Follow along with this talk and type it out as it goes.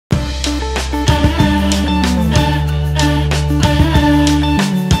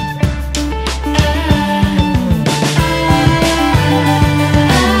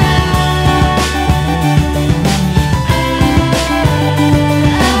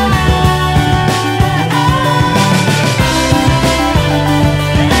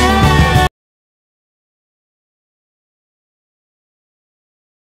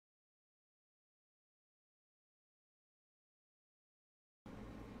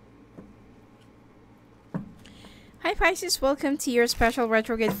Hi Pisces, welcome to your special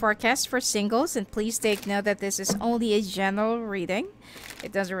retrograde forecast for singles, and please take note that this is only a general reading.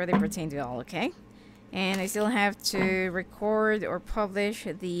 It doesn't really pertain to all, okay? And I still have to record or publish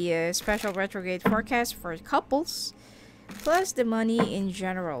the special retrograde forecast for couples, plus the money in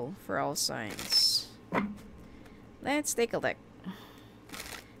general for all signs. Let's take a look.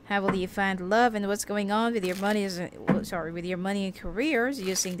 How will you find love and what's going on with your money? With your money and careers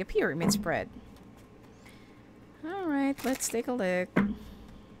using the pyramid spread? Alright, let's take a look.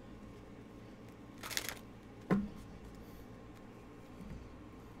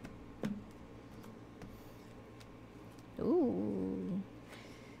 Ooh.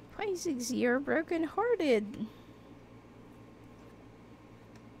 Pisces, you're broken-hearted.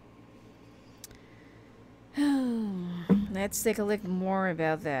 Let's take a look more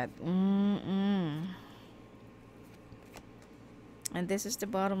about that. And this is the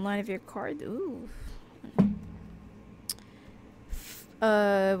bottom line of your card. Ooh.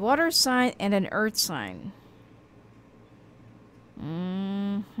 Water sign and an earth sign.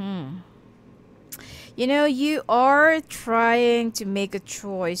 You know, you are trying to make a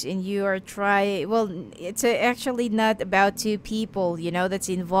choice, and you are trying, well, it's actually not about two people, you know, that's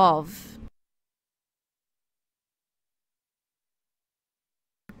involved.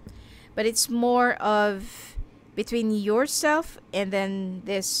 But it's more of between yourself and then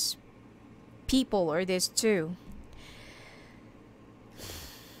this people or this two.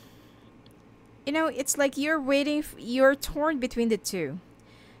 You know, it's like you're waiting, you're torn between the two.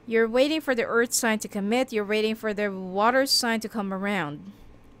 You're waiting for the earth sign to commit, you're waiting for the water sign to come around.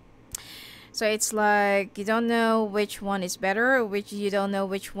 So it's like you don't know which one is better, or you don't know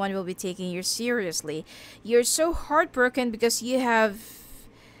which one will be taking you seriously. You're so heartbroken because you have,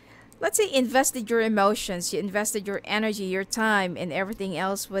 let's say, invested your emotions, you invested your energy, your time, and everything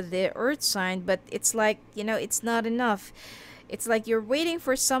else with the earth sign, but it's like, you know, it's not enough. It's like you're waiting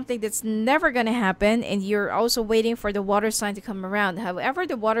for something that's never going to happen, and you're also waiting for the water sign to come around. However,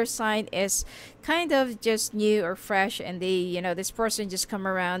 the water sign is kind of just new or fresh, and you know, this person just come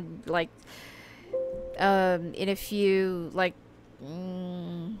around like in a few, like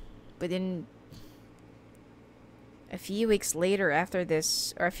within a few weeks later after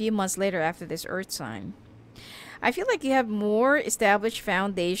this, or a few months later after this earth sign. I feel like you have more established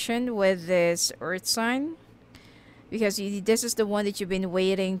foundation with this earth sign, because this is the one that you've been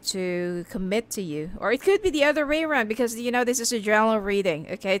waiting to commit to you. Or it could be the other way around, because, you know, this is a general reading,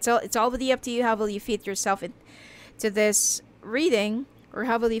 okay? It's all really up to you. How will you fit yourself into this reading, or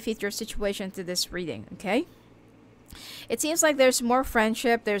how will you fit your situation to this reading, okay? It seems like there's more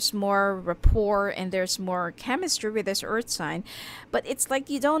friendship, there's more rapport, and there's more chemistry with this earth sign. But it's like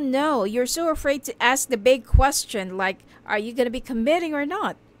you don't know. You're so afraid to ask the big question, like, are you going to be committing or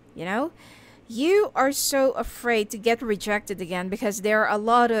not? You know? You are so afraid to get rejected again, because there are a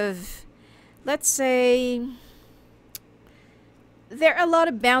lot of, let's say, there are a lot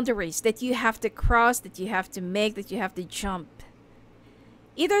of boundaries that you have to cross, that you have to make, that you have to jump.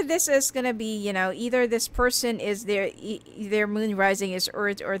 Either this is going to be, you know, either this person is their moon rising is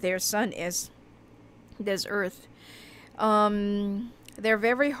earth, or their sun is this earth. They're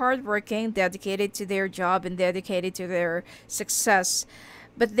very hardworking, dedicated to their job, and dedicated to their success.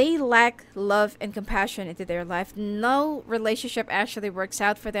 But they lack love and compassion into their life. No relationship actually works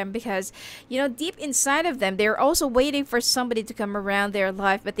out for them, because, you know, deep inside of them, they're also waiting for somebody to come around their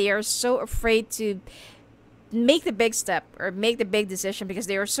life, but they are so afraid to make the big step or make the big decision, because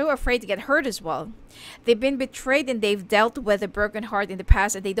they are so afraid to get hurt as well. They've been betrayed, and they've dealt with a broken heart in the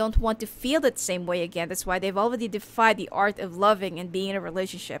past, and they don't want to feel that same way again. That's why they've already defied the art of loving and being in a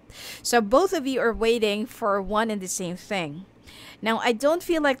relationship. So both of you are waiting for one and the same thing. Now, I don't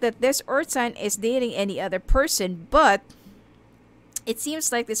feel like that this earth sign is dating any other person, but it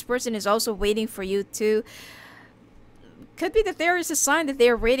seems like this person is also waiting for you to, could be that there is a sign that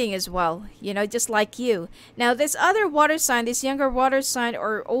they're waiting as well, you know, just like you. Now, this other water sign, this younger water sign,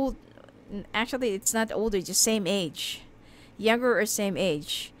 or old, actually it's not older, just same age, younger or same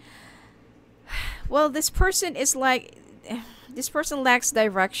age. Well, this person is like, this person lacks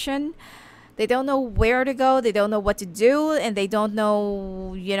direction. They don't know where to go, they don't know what to do, and they don't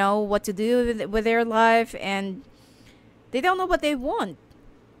know, you know, what to do with their life, and they don't know what they want.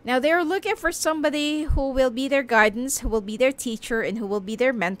 Now, they're looking for somebody who will be their guidance, who will be their teacher, and who will be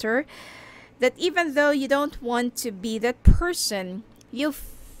their mentor. That even though you don't want to be that person, you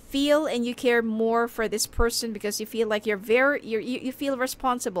feel and you care more for this person, because you feel like you feel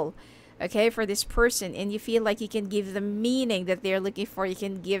responsible, okay, for this person, and you feel like you can give the meaning that they're looking for. You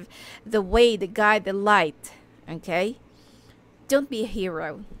can give the way, the guide, the light, okay? Don't be a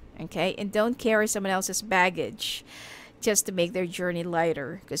hero. Okay? And don't carry someone else's baggage just to make their journey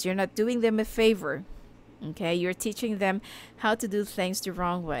lighter, because you're not doing them a favor. Okay? You're teaching them how to do things the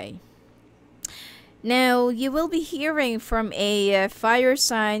wrong way. Now, you will be hearing from a fire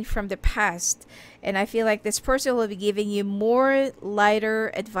sign from the past. And I feel like this person will be giving you more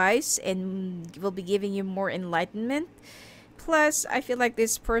lighter advice and will be giving you more enlightenment. Plus, I feel like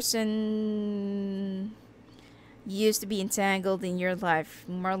this person used to be entangled in your life,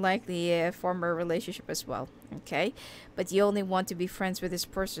 more likely a former relationship as well. Okay? But you only want to be friends with this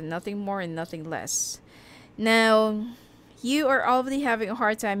person, nothing more and nothing less. Now, you are already having a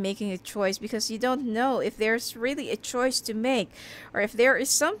hard time making a choice because you don't know if there's really a choice to make, or if there is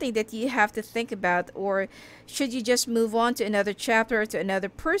something that you have to think about, or should you just move on to another chapter or to another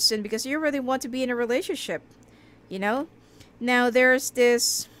person because you really want to be in a relationship, you know? Now, there's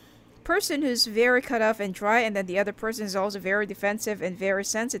this person who's very cut off and dry, and then the other person is also very defensive and very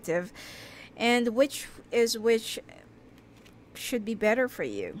sensitive. And which should be better for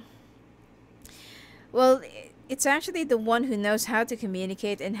you? Well, it's actually the one who knows how to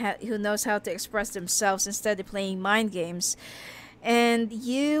communicate and who knows how to express themselves instead of playing mind games. And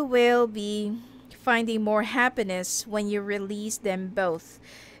you will be finding more happiness when you release them both.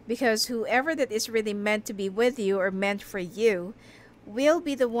 Because whoever that is really meant to be with you or meant for you will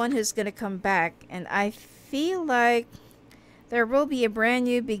be the one who's going to come back. And I feel like there will be a brand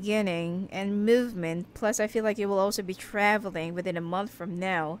new beginning and movement. Plus, I feel like you will also be traveling within a month from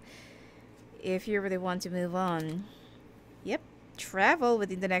now. If you really want to move on. Yep, travel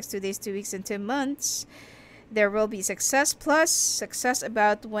within the next 2 days, 2 weeks, and 2 months. There will be success, plus success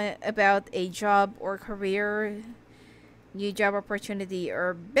about a job or career, new job opportunity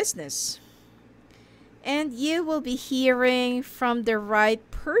or business. And you will be hearing from the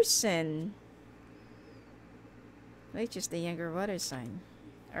right person. Which is the younger water sign?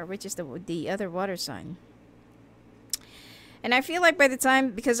 Or which is the other water sign? And I feel like by the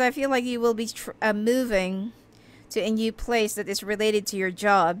time, because I feel like you will be moving to a new place that is related to your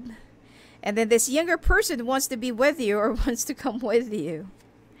job. And then this younger person wants to be with you or wants to come with you.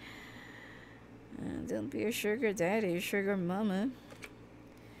 Don't be a sugar daddy, a sugar mama.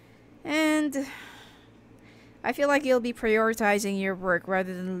 And I feel like you'll be prioritizing your work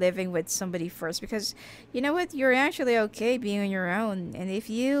rather than living with somebody first. Because, you know what? You're actually okay being on your own. And if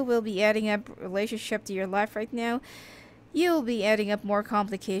you will be adding up relationship to your life right now, you'll be adding up more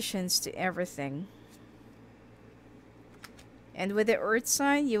complications to everything. And with the earth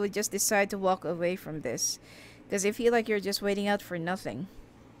sign, you would just decide to walk away from this. Because you feel like you're just waiting out for nothing.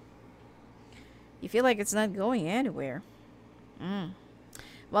 You feel like it's not going anywhere.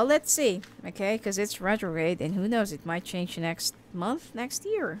 Well, let's see. Okay, because it's retrograde. And who knows, it might change next month, next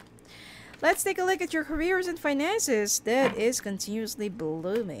year. Let's take a look at your careers and finances. That is continuously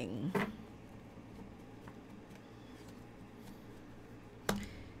blooming.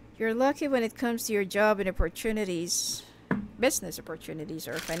 You're lucky when it comes to your job and opportunities, business opportunities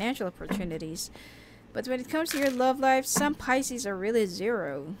or financial opportunities. But when it comes to your love life, some Pisces are really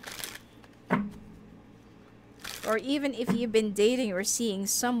 0. Or even if you've been dating or seeing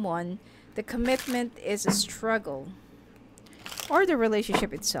someone, the commitment is a struggle. Or the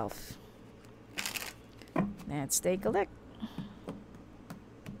relationship itself. Let's take a look.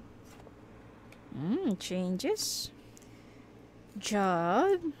 Changes.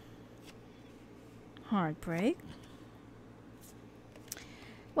 Job. Heartbreak.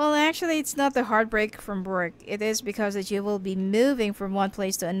 Well, actually, it's not the heartbreak from work. It is because that you will be moving from one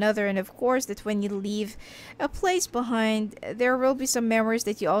place to another. And of course, that when you leave a place behind, there will be some memories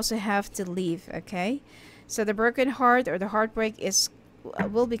that you also have to leave, okay? So the broken heart or the heartbreak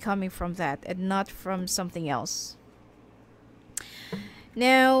will be coming from that and not from something else.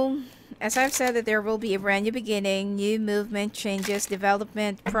 Now, as I've said, that there will be a brand new beginning, new movement, changes,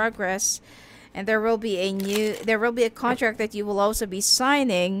 development, progress. And there will be a contract that you will also be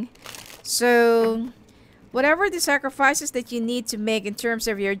signing. So whatever the sacrifices that you need to make in terms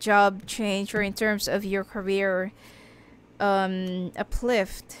of your job change or in terms of your career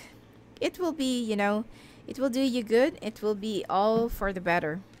uplift, it will be, it will do you good. It will be all for the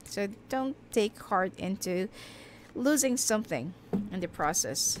better. So don't take heart into losing something in the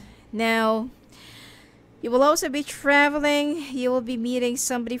process. Now, you will also be traveling. You will be meeting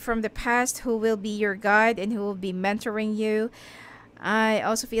somebody from the past who will be your guide and who will be mentoring you. I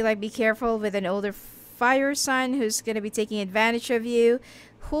also feel like be careful with an older fire sign who's going to be taking advantage of you,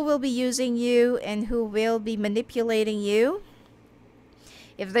 who will be using you, and who will be manipulating you.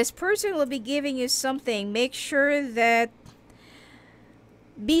 If this person will be giving you something, make sure that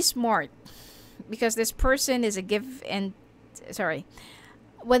be smart, because this person is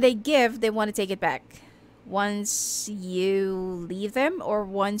When they give, they want to take it back once you leave them or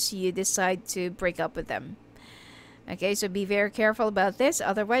once you decide to break up with them. Okay, so be very careful about this.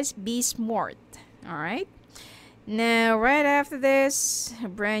 Otherwise, be smart. All right. Now, right after this, a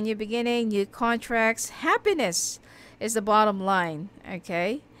brand new beginning, new contracts, happiness is the bottom line.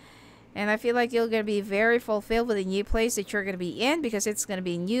 Okay. And I feel like you're going to be very fulfilled with the new place that you're going to be in, because it's going to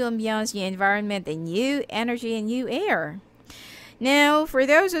be new ambiance, new environment, and new energy and new air. Now, for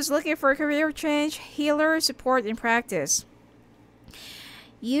those who's looking for a career change, healer, support, and practice.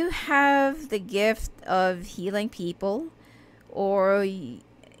 You have the gift of healing people, or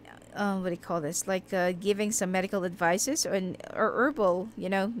what do you call this? Like giving some medical advices, or herbal,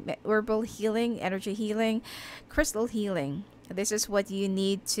 herbal healing, energy healing, crystal healing. This is what you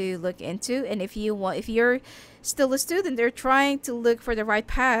need to look into. And if you're still a student or trying to look for the right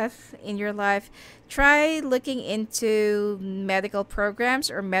path in your life, try looking into medical programs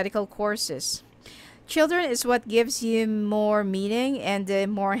or medical courses. Children is what gives you more meaning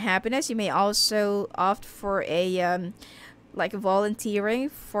and more happiness. You may also opt for a like volunteering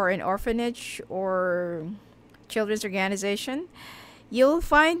for an orphanage or children's organization. You'll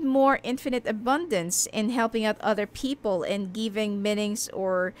find more infinite abundance in helping out other people and giving meanings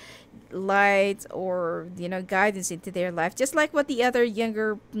or light or guidance into their life, just like what the other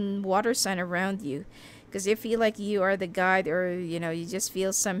younger water sign around you, because you feel like you are the guide, or you just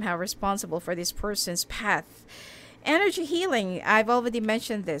feel somehow responsible for this person's path. Energy healing, I've already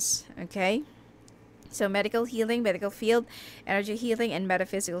mentioned this. Okay, so medical healing, medical field, energy healing, and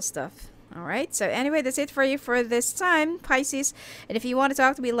metaphysical stuff. All right, so anyway, that's it for you for this time, Pisces. And if you want to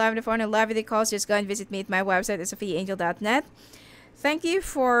talk to me live on the phone or live video calls, just go and visit me at my website at sophiaangel.net. Thank you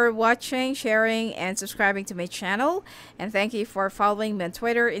for watching, sharing, and subscribing to my channel. And thank you for following me on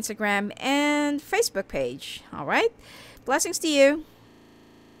Twitter, Instagram, and Facebook page. All right, blessings to you.